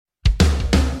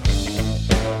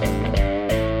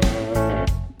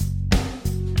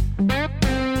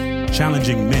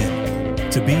challenging men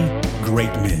to be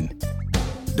great men.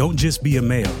 Don't just be a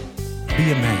male,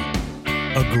 be a man,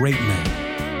 a great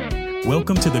man.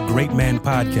 Welcome to the GreatMan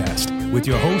Podcast with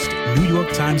your host, New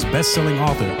York Times bestselling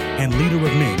author and leader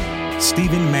of men,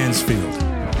 Stephen Mansfield.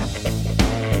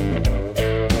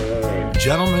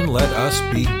 Gentlemen, let us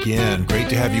begin. Great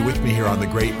to have you with me here on the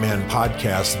GreatMan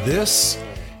Podcast. This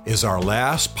is our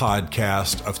last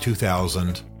podcast of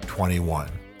 2021.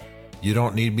 You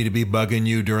don't need me to be bugging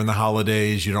you during the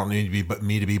holidays. You don't need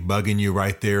me to be bugging you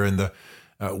right there in the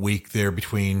week there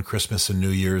between Christmas and New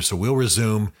Year's. So we'll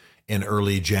resume in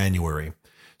early January.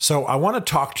 So I want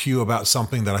to talk to you about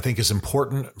something that I think is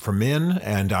important for men,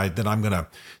 and then I'm going to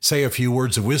say a few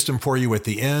words of wisdom for you at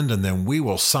the end, and then we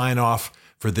will sign off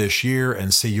for this year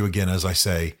and see you again, as I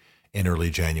say, in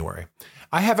early January.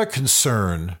 I have a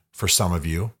concern for some of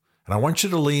you, and I want you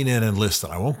to lean in and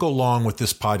listen. I won't go long with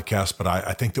this podcast, but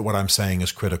I think that what I'm saying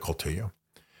is critical to you.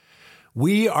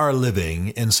 We are living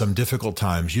in some difficult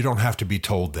times. You don't have to be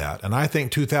told that. And I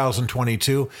think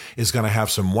 2022 is going to have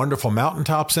some wonderful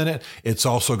mountaintops in it. It's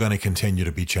also going to continue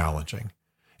to be challenging.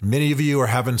 Many of you are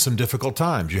having some difficult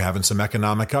times. You're having some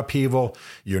economic upheaval.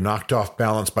 You're knocked off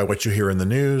balance by what you hear in the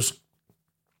news.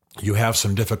 You have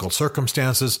some difficult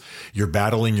circumstances. You're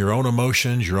battling your own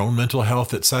emotions, your own mental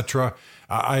health, etc.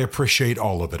 I appreciate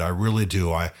all of it. I really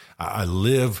do. I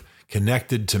live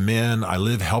connected to men. I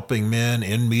live helping men,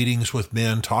 in meetings with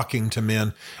men, talking to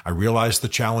men. I realize the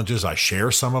challenges. I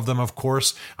share some of them, of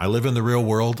course. I live in the real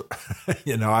world.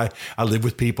 I live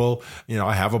with people.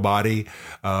 I have a body.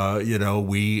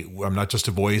 I'm not just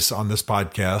a voice on this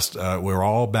podcast. We're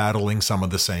all battling some of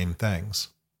the same things.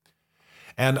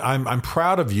 And I'm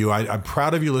proud of you. I'm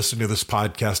proud of you listening to this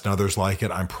podcast and others like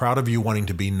it. I'm proud of you wanting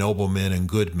to be noble men and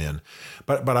good men.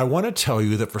 But I want to tell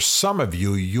you that for some of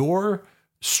you, your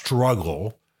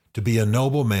struggle to be a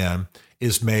noble man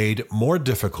is made more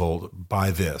difficult by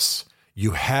this.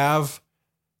 You have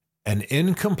an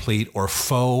incomplete or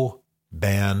faux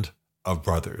band of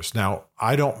brothers. Now,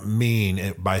 I don't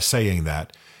mean by saying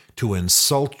that to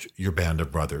insult your band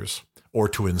of brothers or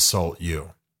to insult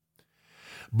you.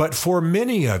 But for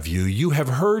many of you, you have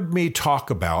heard me talk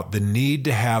about the need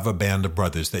to have a band of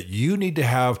brothers, that you need to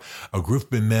have a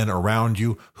group of men around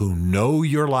you who know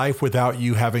your life without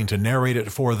you having to narrate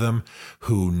it for them,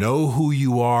 who know who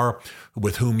you are,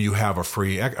 with whom you have a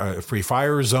free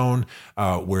fire zone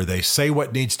where they say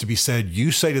what needs to be said.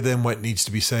 You say to them what needs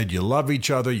to be said. You love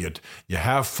each other. You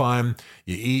have fun.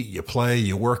 You eat, you play,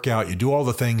 you work out, you do all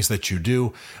the things that you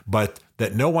do, but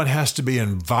that no one has to be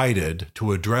invited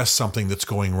to address something that's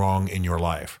going wrong in your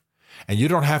life. And you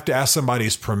don't have to ask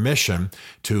somebody's permission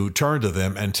to turn to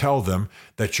them and tell them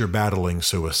that you're battling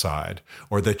suicide,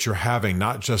 or that you're having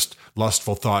not just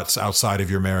lustful thoughts outside of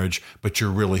your marriage, but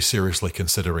you're really seriously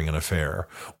considering an affair,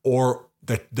 or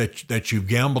that you've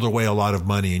gambled away a lot of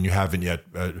money and you haven't yet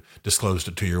disclosed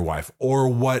it to your wife, or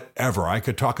whatever. I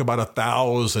could talk about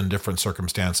 1,000 different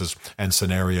circumstances and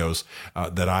scenarios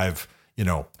that I've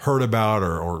heard about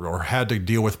or had to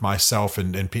deal with myself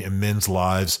in men's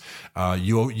lives.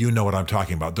 You know what I'm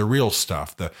talking about. The real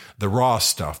stuff, the raw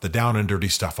stuff, the down and dirty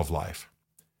stuff of life.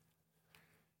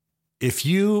 If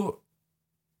you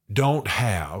don't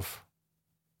have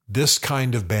this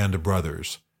kind of band of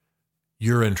brothers,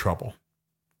 you're in trouble.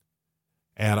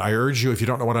 And I urge you, if you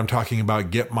don't know what I'm talking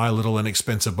about, get my little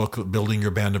inexpensive book, Building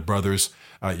Your Band of Brothers.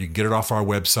 You can get it off our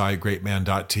website,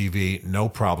 greatman.tv, no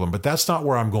problem. But that's not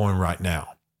where I'm going right now.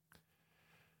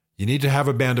 You need to have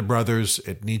a band of brothers.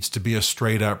 It needs to be a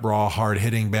straight up, raw,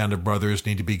 hard-hitting band of brothers.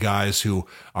 Need to be guys who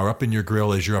are up in your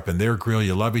grill as you're up in their grill.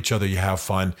 You love each other, you have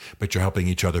fun, but you're helping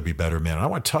each other be better men. And I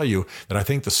want to tell you that I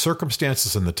think the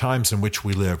circumstances and the times in which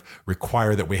we live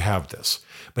require that we have this.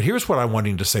 But here's what I'm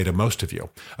wanting to say to most of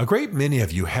you. A great many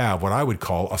of you have what I would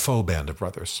call a faux band of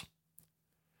brothers.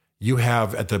 You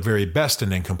have, at the very best,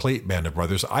 an incomplete band of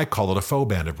brothers. I call it a faux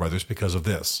band of brothers because of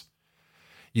this.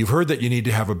 You've heard that you need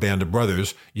to have a band of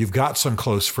brothers. You've got some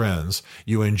close friends.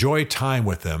 You enjoy time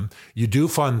with them. You do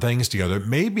fun things together.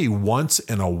 Maybe once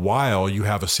in a while you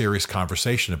have a serious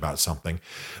conversation about something,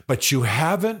 but you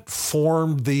haven't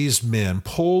formed these men,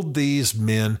 pulled these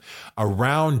men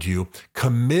around you,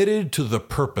 committed to the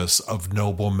purpose of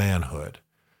noble manhood.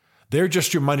 They're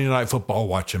just your Monday Night Football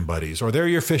watching buddies, or they're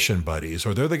your fishing buddies,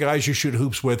 or they're the guys you shoot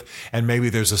hoops with, and maybe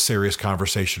there's a serious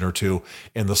conversation or two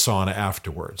in the sauna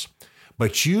afterwards.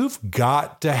 But you've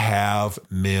got to have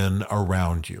men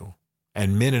around you,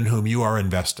 and men in whom you are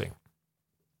investing,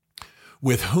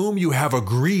 with whom you have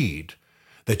agreed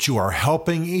that you are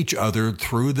helping each other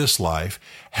through this life,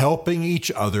 helping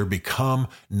each other become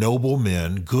noble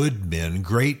men, good men,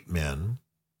 great men.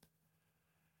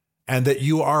 and that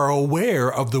you are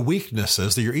aware of the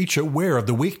weaknesses, that you're each aware of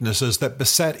the weaknesses that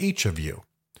beset each of you.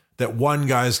 That one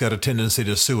guy's got a tendency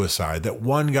to suicide, that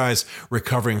one guy's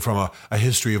recovering from a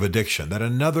history of addiction, that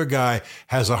another guy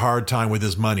has a hard time with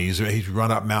his money. He's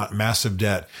run up massive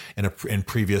debt in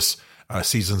previous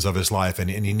seasons of his life, and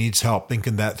he needs help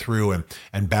thinking that through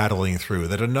and battling through.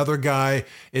 That another guy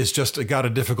is just got a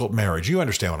difficult marriage. You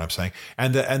understand what I'm saying?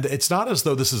 And it's not as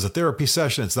though this is a therapy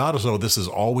session. It's not as though this is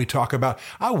all we talk about.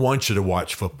 I want you to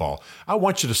watch football. I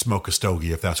want you to smoke a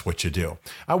stogie if that's what you do.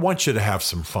 I want you to have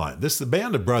some fun. The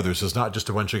band of brothers is not just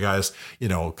a bunch of guys,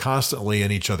 constantly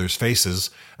in each other's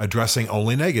faces addressing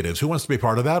only negatives. Who wants to be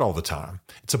part of that all the time?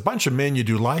 It's a bunch of men you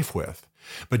do life with.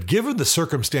 But given the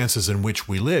circumstances in which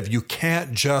we live, you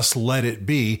can't just let it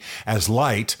be as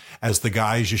light as the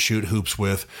guys you shoot hoops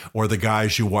with, or the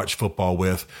guys you watch football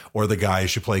with, or the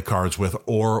guys you play cards with,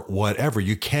 or whatever.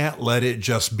 You can't let it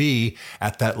just be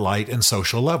at that light and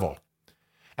social level.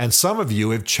 And some of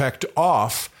you have checked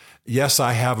off, yes,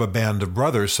 I have a band of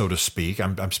brothers, so to speak.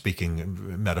 I'm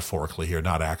speaking metaphorically here,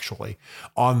 not actually,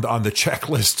 on the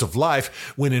checklist of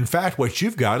life, when in fact what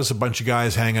you've got is a bunch of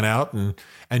guys hanging out and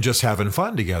just having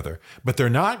fun together. But they're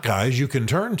not guys you can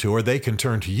turn to, or they can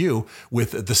turn to you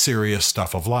with the serious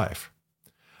stuff of life.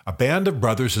 A band of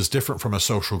brothers is different from a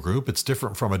social group. It's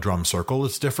different from a drum circle.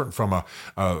 It's different from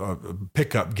a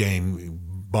pickup game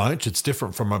bunch. It's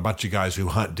different from a bunch of guys who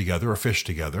hunt together or fish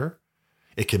together.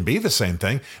 It can be the same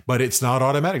thing, but it's not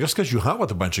automatic. Just because you hunt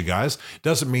with a bunch of guys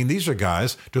doesn't mean these are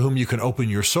guys to whom you can open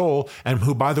your soul, and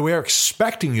who, by the way, are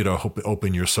expecting you to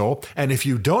open your soul. And if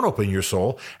you don't open your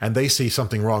soul and they see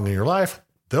something wrong in your life,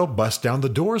 they'll bust down the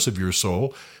doors of your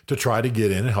soul to try to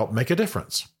get in and help make a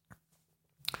difference.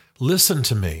 Listen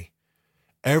to me.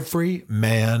 Every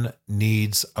man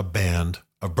needs a band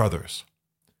of brothers.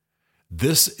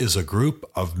 This is a group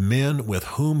of men with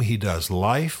whom he does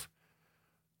life.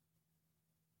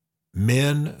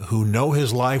 Men who know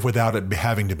his life without it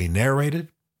having to be narrated.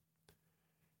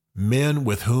 Men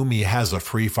with whom he has a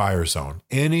free fire zone.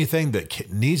 Anything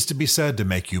that needs to be said to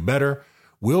make you better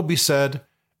will be said,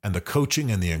 and the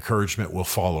coaching and the encouragement will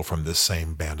follow from this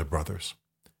same band of brothers.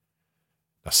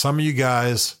 Now, some of you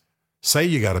guys say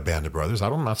you got a band of brothers.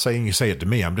 I'm not saying you say it to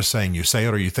me. I'm just saying you say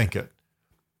it or you think it.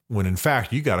 When in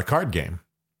fact, you got a card game.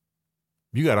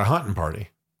 You got a hunting party.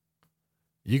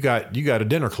 You got a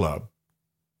dinner club.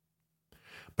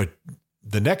 But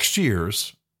the next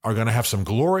years are going to have some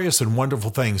glorious and wonderful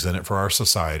things in it for our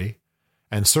society,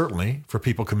 and certainly for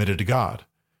people committed to God.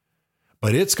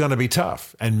 But it's going to be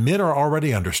tough, and men are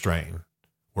already under strain.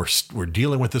 We're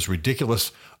dealing with this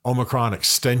ridiculous Omicron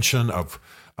extension of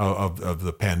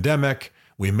the pandemic.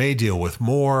 We may deal with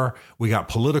more. We got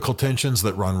political tensions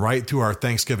that run right through our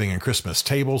Thanksgiving and Christmas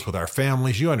tables with our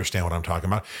families. You understand what I'm talking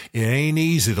about. It ain't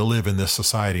easy to live in this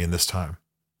society in this time.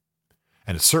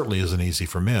 And it certainly isn't easy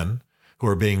for men who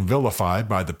are being vilified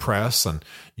by the press and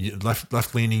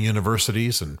left-leaning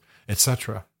universities and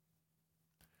etc.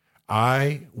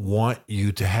 I want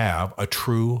you to have a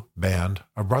true band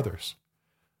of brothers.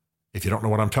 If you don't know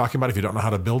what I'm talking about, if you don't know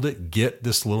how to build it, get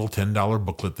this little $10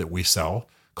 booklet that we sell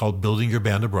called Building Your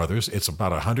Band of Brothers. It's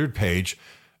about 100-page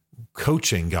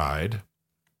coaching guide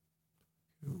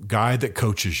that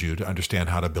coaches you to understand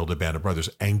how to build a band of brothers,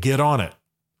 and get on it.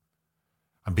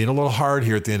 I'm being a little hard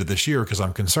here at the end of this year because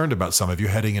I'm concerned about some of you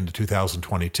heading into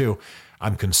 2022.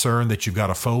 I'm concerned that you've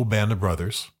got a faux band of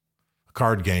brothers, a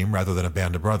card game rather than a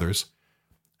band of brothers,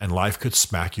 and life could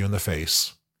smack you in the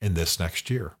face in this next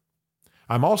year.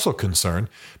 I'm also concerned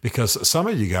because some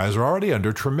of you guys are already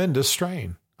under tremendous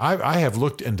strain. I have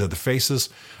looked into the faces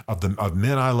of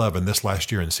men I love in this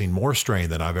last year and seen more strain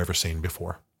than I've ever seen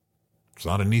before. It's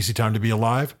not an easy time to be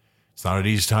alive. It's not an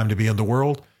easy time to be in the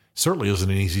world. Certainly isn't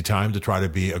an easy time to try to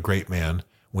be a great man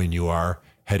when you are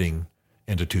heading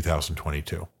into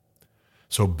 2022.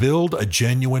 So build a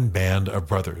genuine band of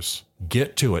brothers.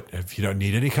 Get to it. If you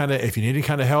need any kind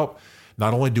of help,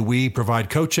 not only do we provide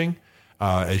coaching,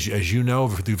 as you know,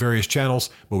 through various channels,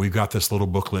 but we've got this little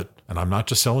booklet, and I'm not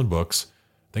just selling books.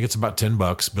 I think it's about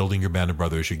 $10, Building Your Band of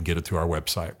Brothers. You can get it through our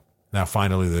website. Now,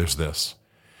 finally, there's this.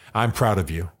 I'm proud of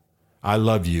you. I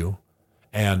love you.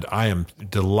 And I am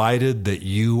delighted that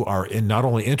you are not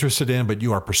only interested in, but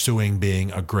you are pursuing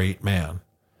being a great man.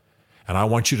 And I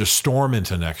want you to storm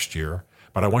into next year,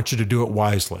 but I want you to do it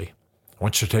wisely. I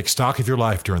want you to take stock of your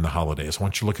life during the holidays. I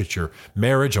want you to look at your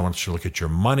marriage. I want you to look at your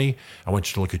money. I want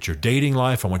you to look at your dating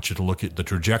life. I want you to look at the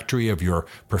trajectory of your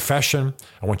profession.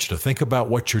 I want you to think about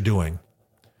what you're doing.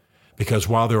 Because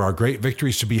while there are great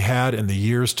victories to be had in the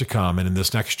years to come, and in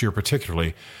this next year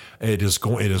particularly, it is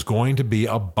going to be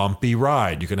a bumpy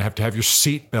ride. You're going to have your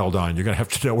seatbelt on. You're going to have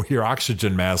to know where your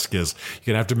oxygen mask is. You're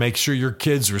going to have to make sure your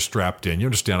kids are strapped in. You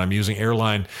understand? I'm using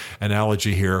airline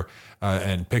analogy here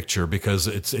and picture because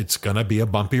it's going to be a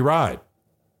bumpy ride,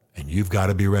 and you've got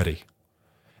to be ready.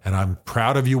 And I'm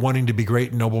proud of you wanting to be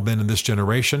great noblemen in this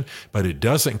generation, but it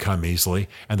doesn't come easily,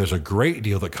 and there's a great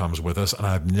deal that comes with us, and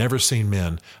I've never seen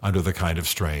men under the kind of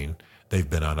strain they've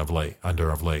been under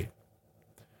of late.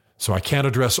 So I can't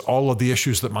address all of the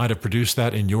issues that might have produced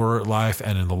that in your life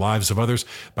and in the lives of others,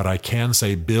 but I can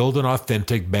say build an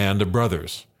authentic band of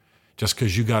brothers. Just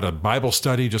because you got a Bible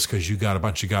study, just because you got a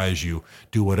bunch of guys you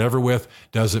do whatever with,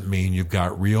 doesn't mean you've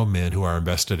got real men who are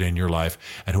invested in your life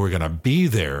and who are going to be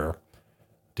there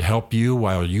to help you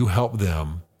while you help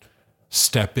them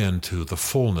step into the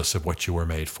fullness of what you were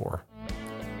made for.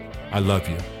 I love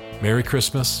you. Merry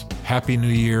Christmas. Happy New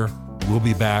Year. We'll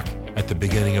be back at the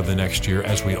beginning of the next year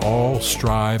as we all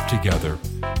strive together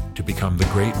to become the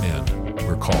great men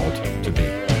we're called to be.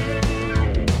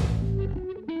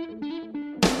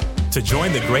 To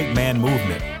join the Great Man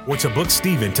movement or to book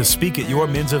Stephen to speak at your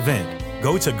men's event,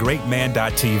 go to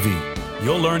greatman.tv.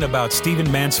 You'll learn about Stephen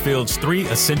Mansfield's 3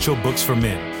 essential books for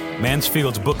men,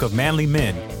 Mansfield's Book of Manly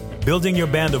Men, Building Your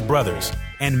Band of Brothers,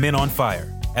 and Men on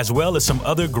Fire, as well as some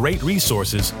other great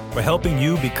resources for helping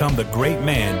you become the great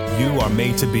man you are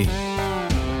made to be.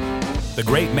 The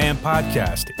Great Man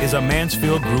Podcast is a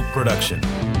Mansfield Group production.